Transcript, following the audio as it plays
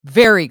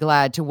very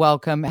glad to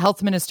welcome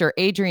Health Minister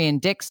Adrian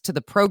Dix to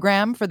the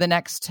program for the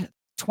next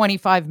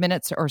 25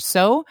 minutes or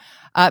so.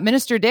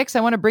 Minister Dix,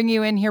 I want to bring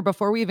you in here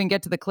before we even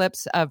get to the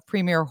clips of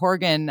Premier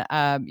Horgan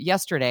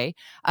yesterday.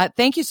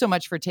 Thank you so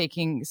much for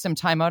taking some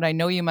time out. I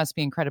know you must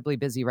be incredibly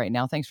busy right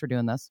now. Thanks for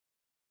doing this.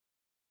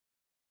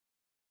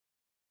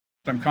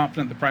 I'm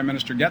confident the Prime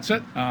Minister gets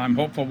it. I'm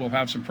hopeful we'll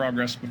have some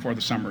progress before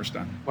the summer is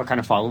done. What kind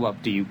of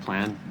follow-up do you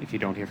plan if you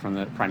don't hear from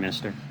the Prime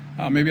Minister?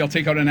 Maybe I'll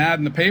take out an ad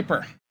in the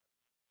paper.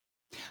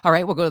 All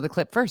right, we'll go to the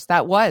clip first.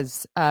 That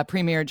was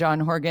Premier John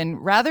Horgan,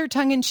 rather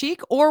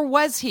tongue-in-cheek, or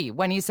was he,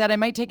 when he said, I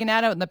might take an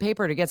ad out in the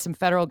paper to get some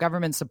federal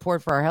government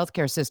support for our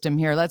healthcare system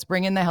here. Let's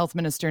bring in the Health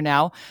Minister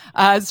now.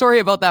 Sorry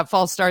about that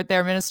false start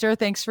there, Minister.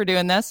 Thanks for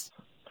doing this.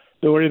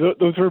 Don't worry,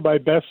 those were my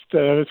best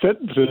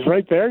sentences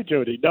right there,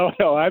 Jody. No,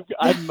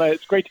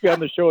 it's great to be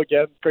on the show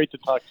again. Great to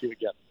talk to you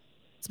again.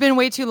 It's been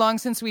way too long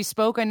since we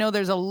spoke. I know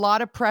there's a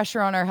lot of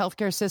pressure on our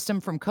healthcare system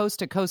from coast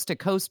to coast to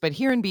coast, but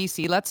here in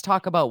BC, let's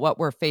talk about what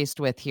we're faced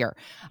with here.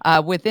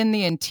 Within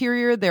the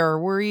interior, there are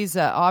worries,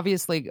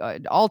 obviously,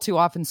 all too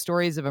often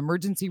stories of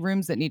emergency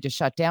rooms that need to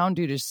shut down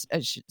due to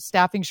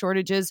staffing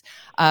shortages,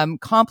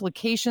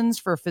 complications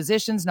for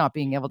physicians not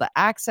being able to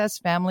access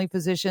family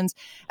physicians,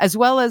 as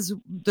well as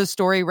the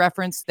story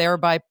referenced there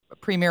by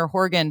Premier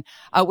Horgan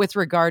with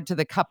regard to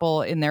the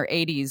couple in their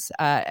 80s,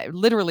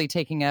 literally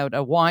taking out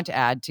a want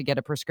ad to get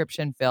a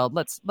prescription filled.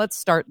 Let's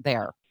start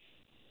there.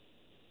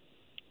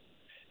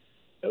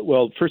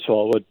 Well, first of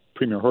all, what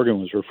Premier Horgan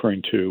was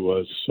referring to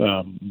was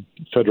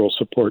federal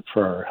support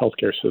for our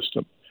healthcare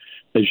system.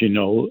 As you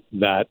know,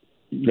 that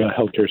the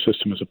healthcare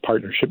system is a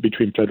partnership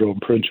between federal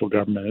and provincial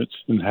governments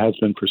and has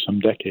been for some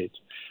decades.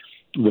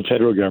 The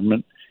federal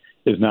government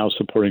is now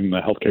supporting the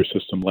healthcare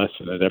system less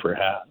than it ever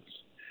has.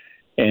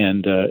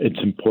 And it's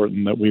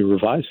important that we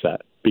revise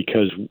that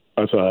because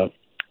as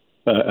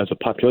a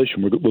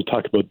population, we'll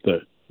talk about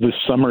this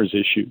summer's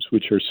issues,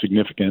 which are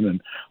significant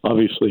and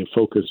obviously a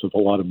focus of a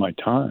lot of my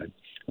time,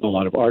 a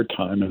lot of our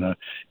time,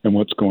 and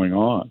what's going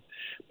on.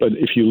 But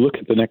if you look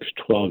at the next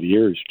 12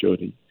 years,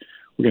 Jody,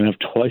 we're going to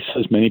have twice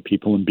as many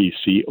people in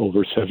BC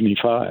over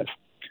 75.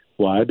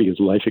 Why? Because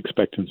life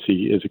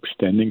expectancy is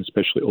extending,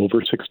 especially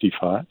over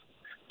 65.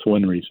 That's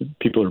one reason.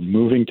 People are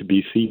moving to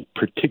BC,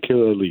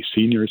 particularly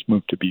seniors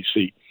move to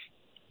BC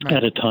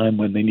at a time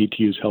when they need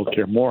to use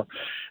healthcare more.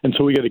 And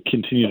so we got to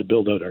continue to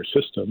build out our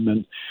system.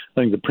 And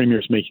I think the Premier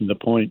is making the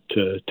point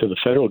to the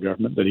federal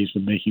government that he's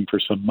been making for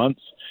some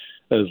months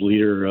as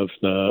leader of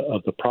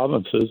the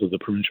provinces, of the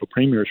provincial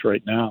premiers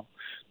right now,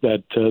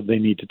 that they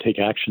need to take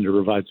action to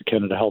revise the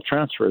Canada Health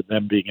Transfer.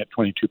 Them being at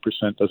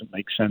 22% doesn't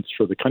make sense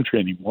for the country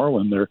anymore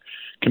when their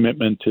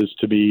commitment is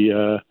to be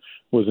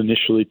was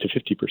initially to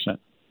 50%.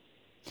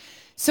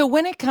 So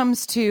when it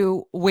comes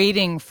to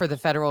waiting for the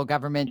federal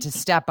government to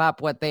step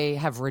up what they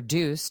have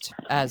reduced,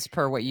 as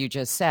per what you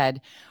just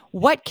said,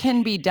 what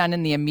can be done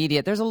in the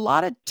immediate? There's a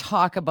lot of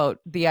talk about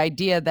the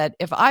idea that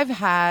if I've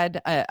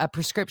had a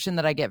prescription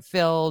that I get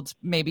filled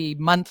maybe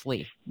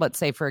monthly, let's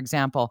say, for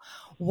example,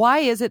 why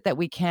is it that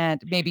we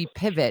can't maybe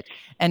pivot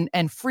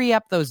and free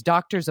up those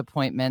doctor's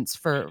appointments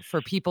for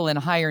people in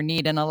higher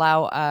need and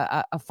allow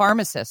a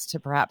pharmacist to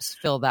perhaps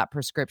fill that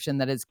prescription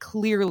that is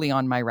clearly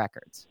on my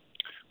records?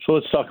 So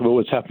let's talk about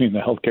what's happening in the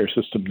healthcare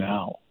system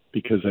now,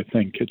 because I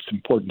think it's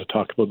important to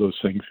talk about those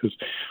things. Because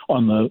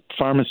on the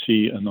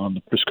pharmacy and on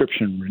the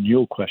prescription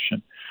renewal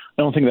question,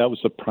 I don't think that was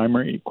the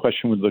primary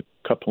question with the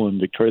couple in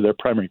Victoria. Their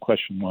primary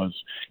question was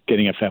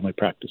getting a family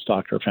practice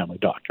doctor or family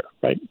doctor,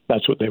 right?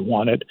 That's what they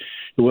wanted.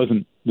 It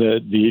wasn't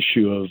the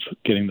issue of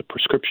getting the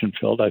prescription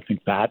filled. I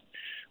think that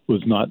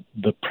was not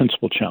the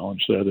principal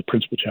challenge there. The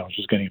principal challenge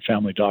is getting a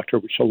family doctor,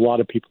 which a lot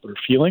of people are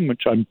feeling,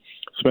 which I'm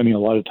spending a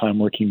lot of time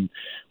working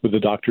with the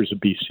doctors of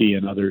BC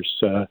and others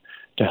to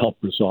help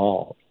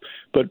resolve.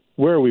 But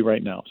where are we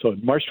right now? So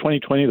in March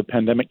 2020, the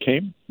pandemic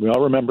came. We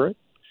all remember it.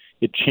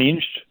 It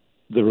changed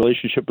the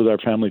relationship with our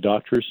family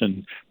doctors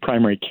and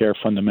primary care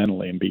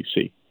fundamentally in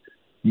BC.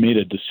 Made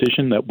a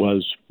decision that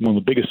was one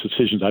of the biggest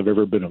decisions I've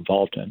ever been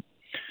involved in.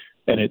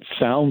 And it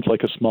sounds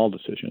like a small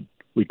decision.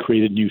 We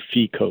created new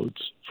fee codes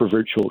for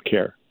virtual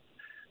care.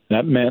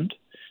 That meant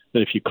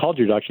that if you called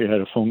your doctor, you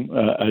had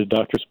a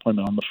doctor's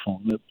appointment on the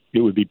phone, that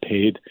it would be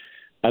paid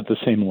at the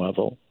same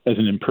level as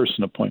an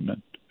in-person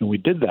appointment. And we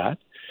did that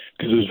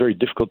because it was very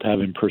difficult to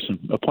have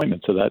in-person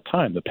appointments at that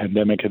time. The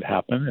pandemic had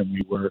happened and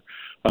we were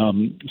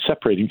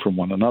separating from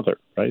one another,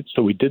 right?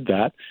 So we did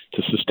that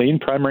to sustain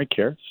primary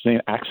care,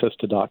 sustain access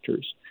to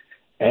doctors,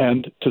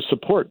 and to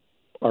support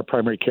our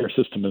primary care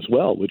system as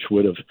well, which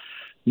would have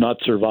not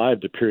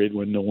survived a period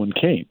when no one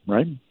came,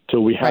 right? So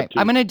we had to.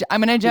 I'm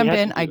gonna jump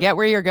in. I get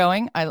where you're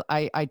going.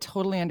 I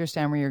totally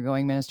understand where you're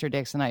going, Minister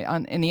Dix.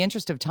 And in the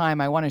interest of time,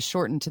 I want to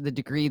shorten to the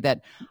degree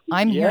that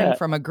I'm hearing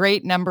from a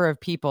great number of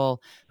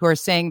people who are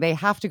saying they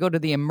have to go to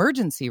the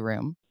emergency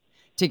room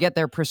to get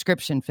their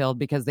prescription filled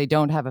because they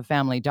don't have a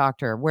family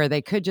doctor, where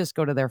they could just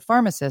go to their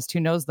pharmacist who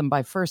knows them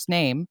by first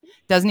name,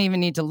 doesn't even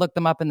need to look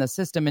them up in the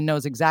system, and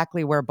knows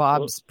exactly where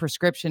Bob's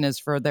prescription is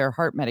for their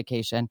heart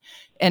medication.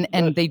 And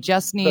they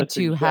just need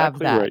to have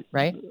that,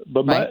 right?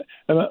 But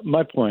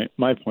my point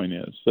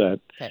is that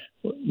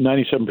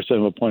 97%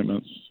 of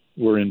appointments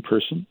were in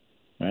person,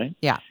 right?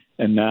 Yeah.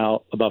 And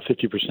now about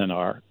 50%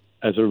 are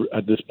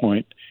at this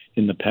point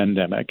in the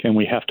pandemic, and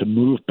we have to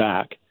move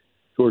back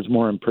towards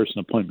more in-person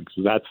appointments.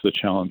 So that's the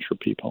challenge for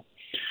people.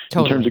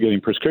 Totally. In terms of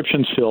getting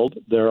prescriptions filled,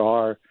 there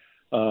are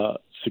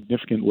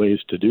significant ways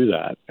to do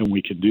that, and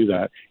we can do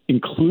that,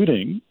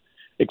 including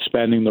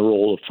expanding the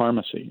role of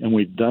pharmacy. And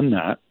we've done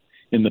that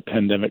in the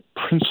pandemic,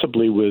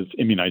 principally with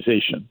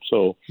immunization.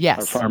 So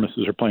our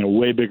pharmacists are playing a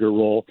way bigger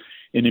role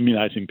in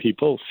immunizing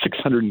people.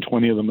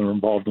 620 of them are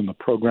involved in the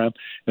program,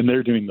 and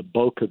they're doing the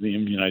bulk of the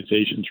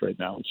immunizations right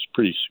now. It's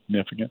pretty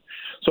significant.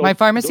 So my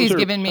pharmacy's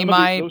given me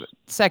my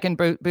second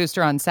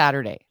booster on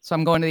Saturday. So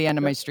I'm going to the end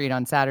of my street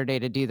on Saturday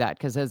to do that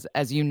because,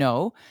 as you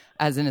know,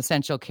 as an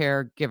essential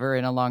caregiver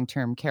in a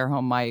long-term care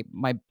home, my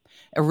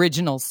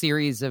original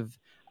series of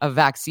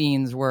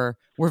vaccines were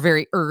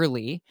very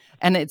early.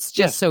 And it's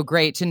just so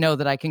great to know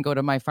that I can go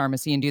to my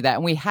pharmacy and do that.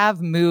 And we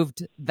have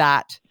moved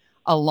that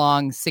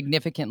along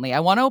significantly.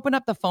 I want to open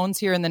up the phones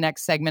here in the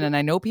next segment. And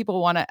I know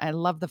people want to, I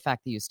love the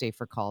fact that you stay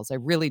for calls. I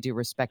really do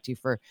respect you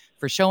for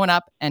showing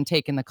up and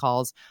taking the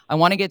calls. I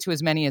want to get to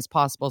as many as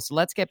possible. So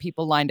let's get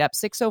people lined up.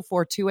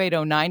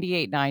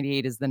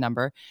 604-280-9898 is the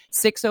number.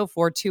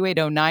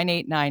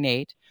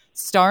 604-280-9898.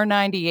 Star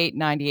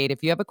 9898.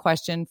 If you have a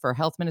question for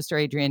Health Minister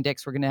Adrian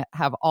Dix, we're going to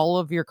have all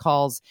of your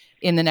calls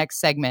in the next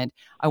segment.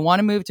 I want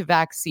to move to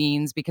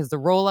vaccines because the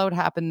rollout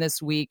happened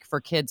this week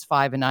for kids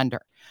 5 and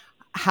under.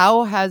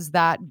 How has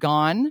that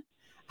gone?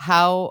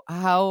 How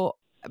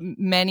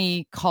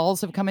many calls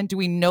have come in? Do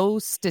we know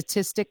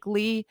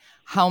statistically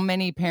how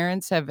many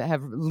parents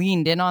have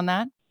leaned in on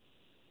that?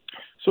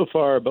 So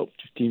far, about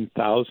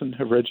 15,000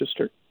 have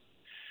registered,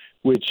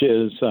 which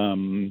is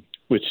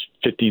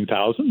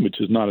 15,000, which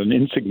is not an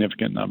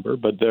insignificant number,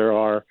 but there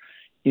are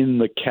in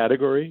the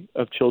category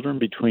of children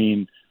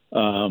between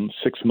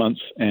 6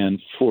 months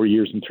and 4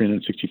 years and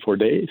 364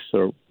 days,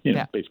 so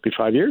basically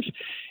 5 years.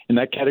 In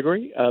that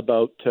category,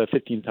 about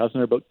 15,000,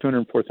 or about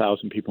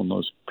 204,000 people in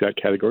that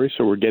category.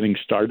 So we're getting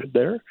started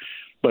there.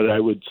 But I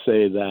would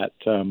say that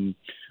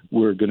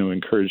we're going to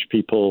encourage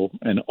people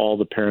and all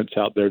the parents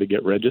out there to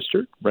get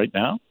registered right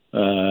now,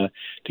 so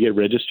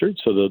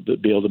they'll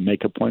be able to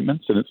make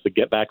appointments. And it's the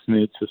Get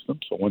Vaccinated system.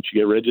 So once you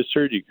get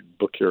registered, you can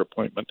book your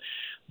appointment.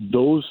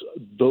 Those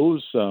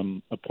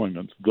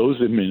appointments, those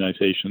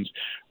immunizations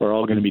are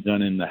all going to be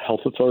done in the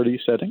health authority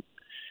setting.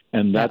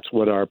 And that's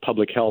what our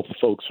public health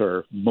folks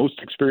are most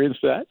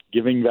experienced at,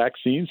 giving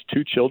vaccines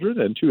to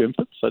children and to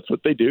infants. That's what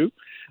they do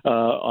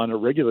on a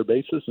regular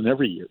basis and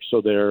every year.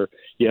 So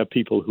you have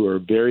people who are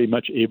very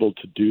much able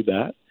to do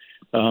that.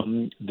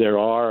 There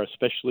are,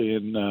 especially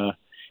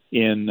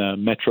in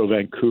Metro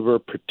Vancouver,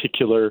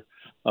 particular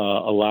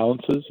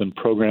allowances and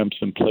programs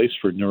in place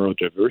for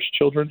neurodiverse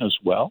children as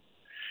well.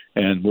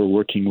 And we're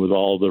working with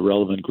all the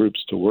relevant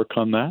groups to work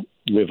on that.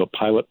 We have a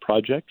pilot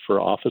project for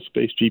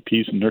office-based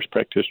GPs and nurse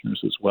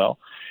practitioners as well,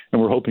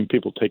 and we're hoping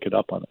people take it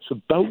up on it.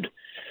 So about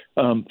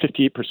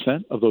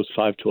 58% of those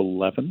 5 to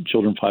 11,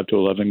 children 5 to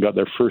 11, got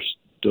their first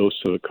dose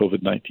of a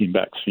COVID-19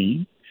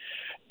 vaccine.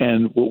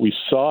 And what we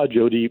saw,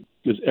 Jody,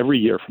 is every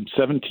year from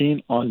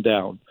 17 on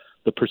down,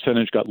 the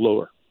percentage got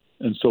lower.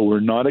 And so we're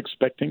not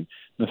expecting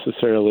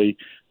necessarily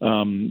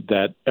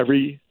that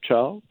every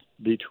child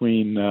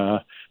between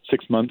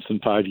 6 months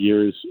and 5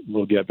 years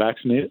will get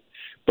vaccinated.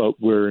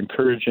 But we're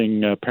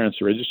encouraging parents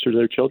to register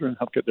their children,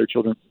 help keep their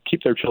children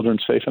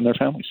safe and their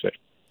families safe.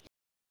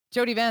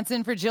 Jody Vance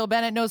in for Jill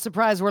Bennett. No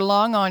surprise, we're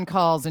long on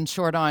calls and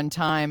short on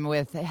time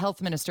with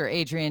Health Minister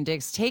Adrian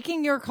Dix.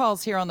 Taking your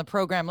calls here on the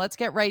program. Let's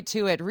get right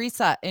to it.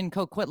 Risa in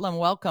Coquitlam,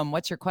 welcome.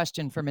 What's your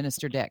question for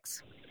Minister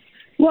Dix?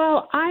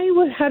 Well, I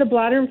had a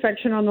bladder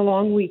infection on the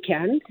long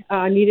weekend.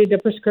 Needed a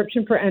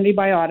prescription for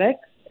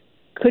antibiotics.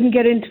 Couldn't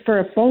get in for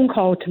a phone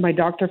call to my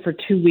doctor for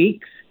 2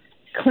 weeks.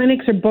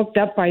 Clinics are booked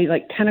up by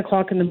like 10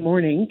 o'clock in the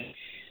morning.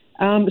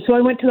 So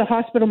I went to the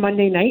hospital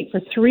Monday night for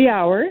 3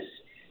 hours,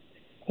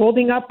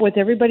 holding up with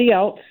everybody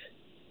else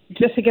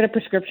just to get a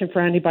prescription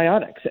for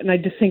antibiotics. And I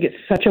just think it's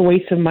such a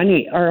waste of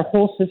money. Our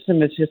whole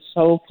system is just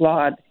so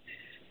flawed.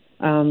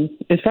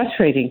 It's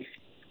frustrating.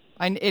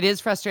 It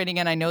is frustrating,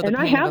 and I know the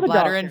pain of a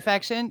bladder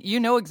infection. You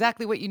know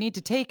exactly what you need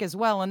to take as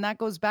well, and that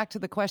goes back to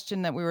the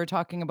question that we were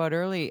talking about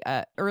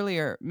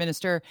earlier,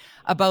 Minister,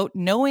 about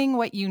knowing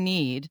what you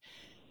need.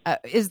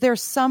 Is there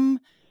some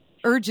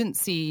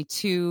urgency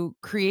to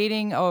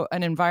creating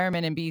an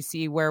environment in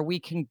BC where we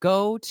can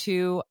go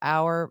to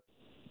our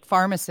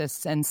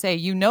pharmacists and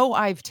say,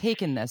 I've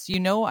taken this,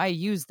 I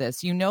use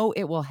this,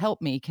 it will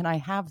help me. Can I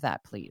have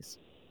that, please?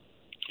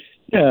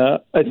 Yeah,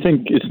 I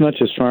think it's not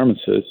just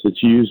pharmacists.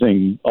 It's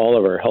using all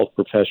of our health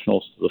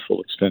professionals to the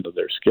full extent of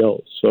their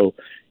skills. So,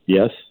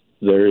 yes,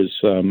 there is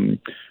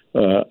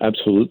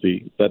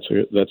Absolutely. That's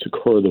a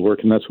core of the work,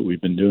 and that's what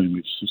we've been doing.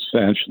 We've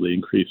substantially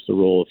increased the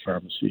role of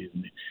pharmacy,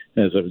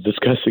 as I was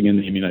discussing in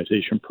the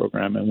immunization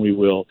program, and we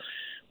will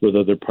with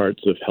other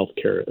parts of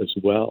healthcare as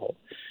well.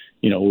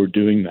 We're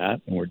doing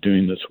that, and we're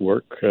doing this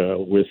work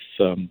with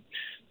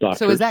doctors.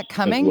 So is that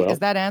coming? Well. Is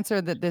that answer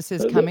that this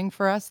is coming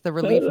for us? The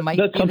relief might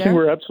that's be something there?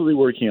 we're absolutely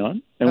working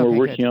on, and we're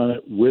working on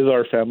it with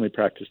our family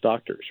practice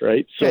doctors,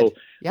 right? Good.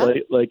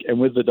 So, and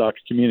with the doctor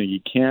community,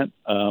 you can't.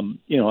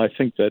 I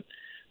think that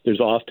there's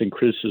often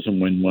criticism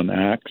when one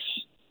acts,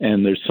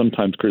 and there's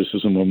sometimes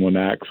criticism when one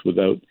acts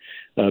without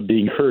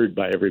being heard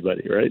by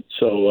everybody, right?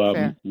 So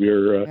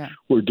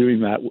we're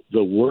doing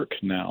the work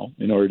now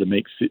in order to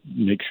make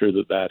sure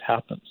that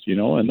happens,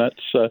 and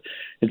that's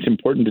it's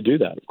important to do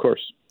that, of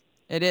course.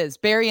 It is.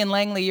 Barry and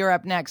Langley, you're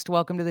up next.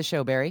 Welcome to the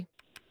show, Barry.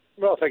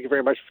 Well, thank you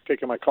very much for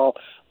taking my call.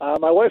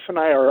 My wife and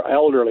I are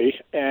elderly,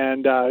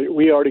 and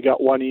we already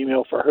got one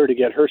email for her to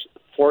get her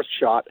fourth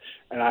shot,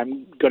 and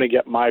I'm going to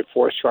get my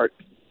fourth shot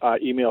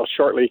email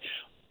shortly.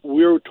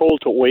 We were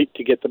told to wait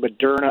to get the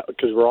Moderna,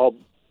 because we're all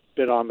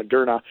been on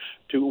Moderna,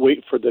 to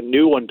wait for the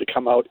new one to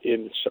come out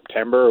in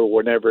September or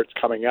whenever it's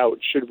coming out.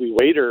 Should we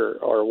wait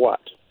or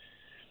what?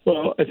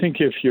 Well, I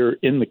think if you're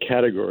in the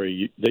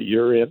category that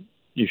you're in,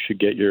 you should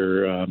get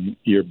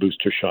your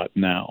booster shot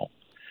now.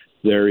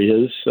 There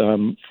is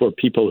for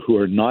people who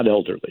are not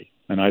elderly,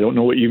 and I don't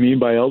know what you mean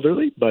by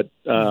elderly, but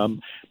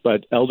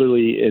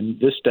elderly in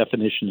this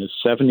definition is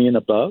 70 and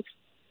above,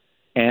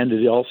 and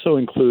it also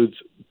includes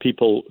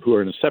people who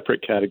are in a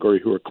separate category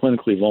who are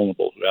clinically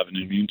vulnerable, who have an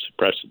immune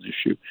suppression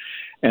issue.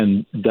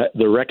 And that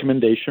the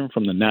recommendation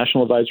from the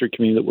National Advisory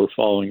Committee that we're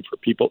following for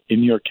people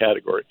in your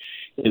category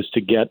is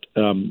to get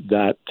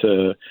that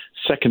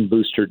second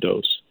booster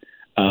dose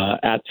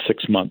at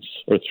 6 months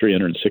or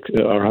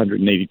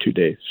 182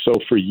 days. So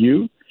for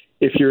you,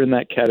 if you're in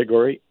that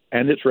category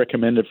and it's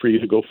recommended for you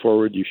to go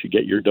forward, you should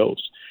get your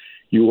dose.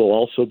 You will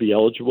also be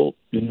eligible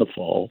in the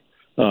fall.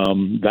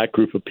 That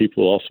group of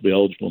people will also be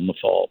eligible in the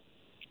fall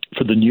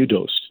for the new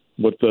dose.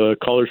 What the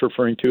caller's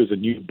referring to is a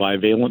new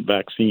bivalent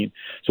vaccine.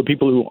 So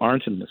people who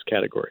aren't in this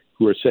category,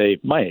 who are, say,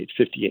 my age,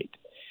 58,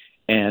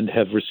 and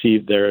have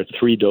received their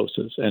 3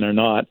 doses and are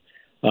not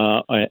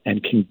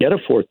and can get a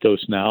fourth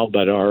dose now,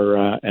 but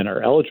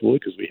are eligible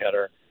because we had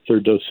our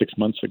third dose 6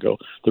 months ago.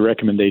 The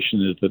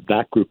recommendation is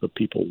that group of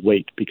people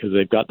wait because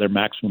they've got their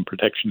maximum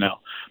protection now.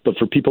 But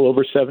for people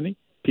over 70,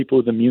 people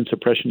with immune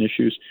suppression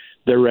issues,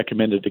 they're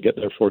recommended to get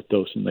their fourth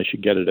dose, and they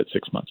should get it at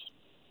 6 months.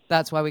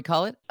 That's why we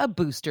call it a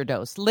booster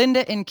dose.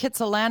 Linda in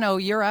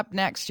Kitsilano, you're up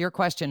next. Your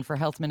question for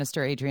Health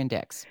Minister Adrian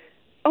Dix.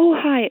 Oh,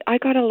 hi. I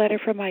got a letter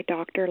from my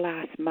doctor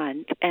last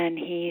month, and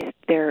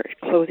they're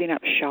closing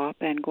up shop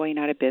and going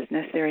out of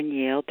business. They're in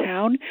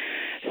Yaletown.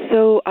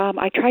 So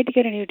I tried to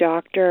get a new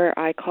doctor.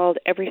 I called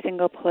every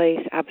single place,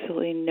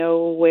 absolutely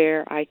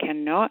nowhere I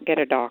cannot get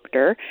a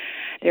doctor.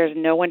 There's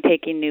no one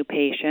taking new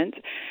patients.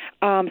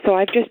 So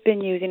I've just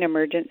been using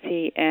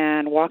emergency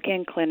and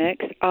walk-in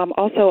clinics.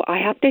 Also, I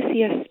have to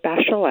see a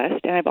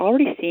specialist, and I've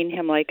already seen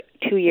him like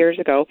 2 years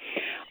ago.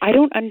 I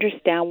don't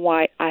understand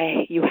why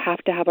you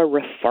have to have a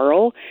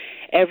referral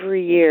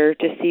every year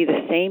to see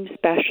the same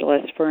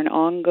specialist for an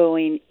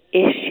ongoing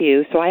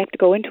issue. So I have to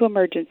go into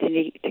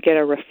emergency to get a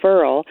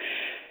referral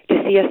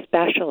to see a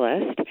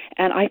specialist,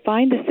 and I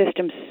find the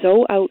system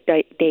so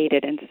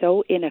outdated and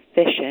so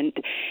inefficient,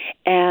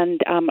 and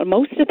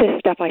most of this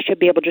stuff I should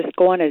be able to just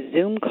go on a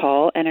Zoom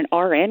call, and an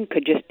RN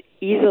could just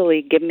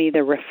easily give me the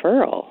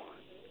referral.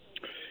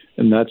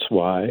 And that's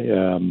why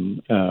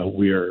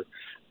we're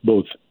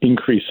both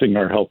increasing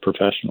our health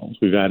professionals.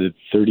 We've added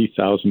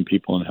 30,000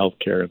 people in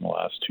healthcare in the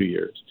last 2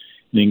 years,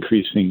 and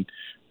increasing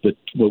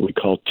what we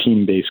call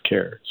team-based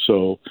care.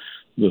 So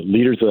the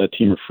leaders of that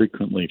team are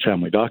frequently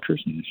family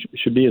doctors and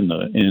should be in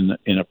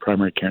a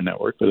primary care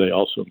network, but they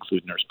also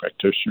include nurse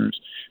practitioners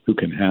who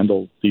can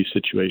handle these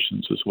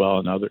situations as well,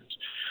 and others.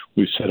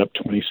 We've set up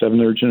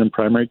 27 urgent and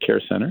primary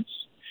care centers,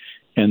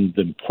 and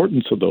the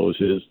importance of those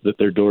is that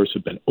their doors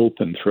have been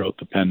open throughout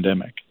the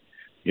pandemic.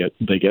 Yet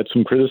they get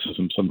some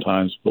criticism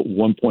sometimes, but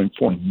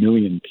 1.4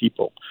 million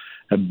people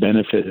have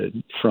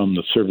benefited from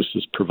the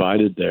services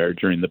provided there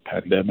during the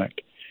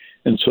pandemic.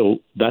 And so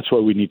that's why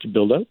we need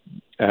to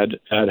add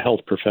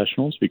health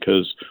professionals,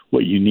 because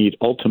what you need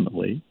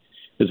ultimately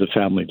is a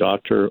family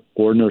doctor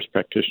or nurse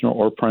practitioner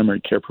or primary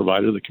care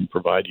provider that can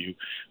provide you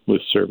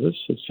with service,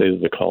 let's say to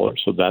the caller.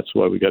 So that's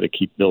why we got to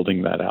keep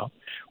building that out.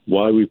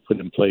 Why we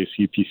put in place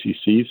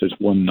UPCCs. There's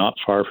one not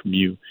far from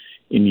you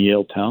in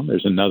Yaletown.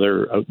 There's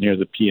another out near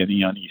the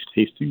PNE on East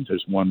Hastings.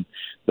 There's one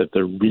that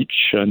the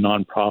Reach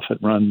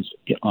nonprofit runs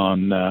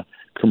on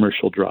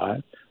Commercial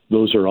Drive.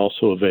 Those are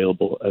also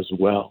available as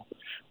well.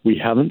 We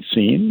haven't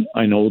seen,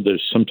 I know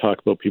there's some talk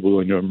about people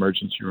going to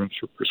emergency rooms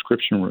for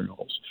prescription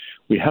renewals.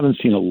 We haven't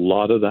seen a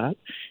lot of that.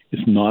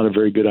 It's not a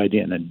very good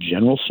idea in a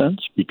general sense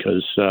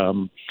because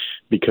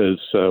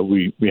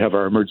we have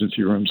our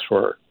emergency rooms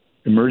for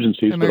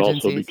emergencies, but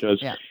also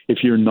because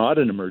if you're not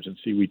an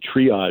emergency, we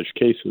triage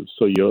cases,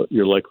 so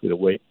you're likely to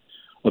wait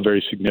a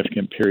very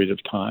significant period of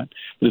time.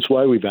 But it's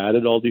why we've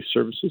added all these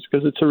services,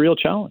 because it's a real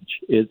challenge.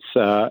 It's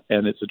a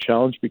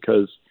challenge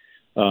because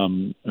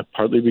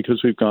partly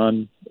because we've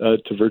gone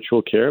to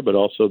virtual care, but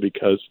also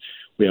because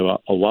we have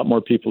a lot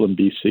more people in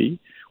BC.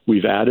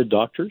 We've added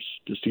doctors,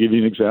 just to give you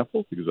an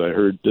example, because I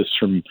heard this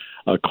from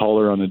a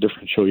caller on a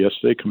different show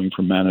yesterday coming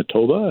from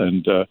Manitoba,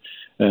 and got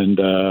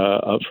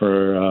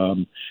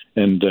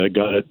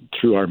it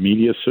through our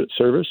media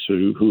service,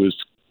 who is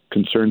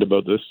concerned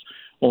about this.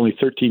 Only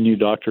 13 new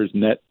doctors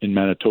net in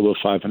Manitoba,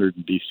 500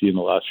 in BC in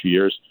the last few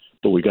years,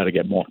 but we got to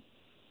get more.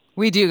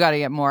 We do got to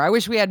get more. I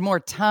wish we had more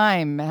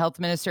time, Health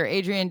Minister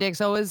Adrian Dix.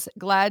 Always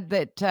glad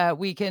that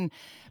we can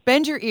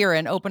bend your ear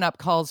and open up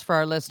calls for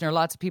our listener.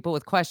 Lots of people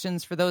with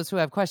questions. For those who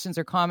have questions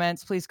or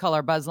comments, please call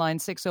our buzz line,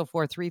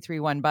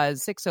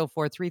 604-331-BUZZ,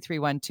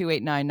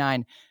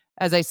 604-331-2899.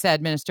 As I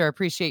said, Minister,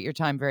 appreciate your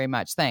time very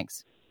much.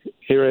 Thanks.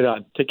 Hey, right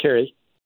on. Take care, eh?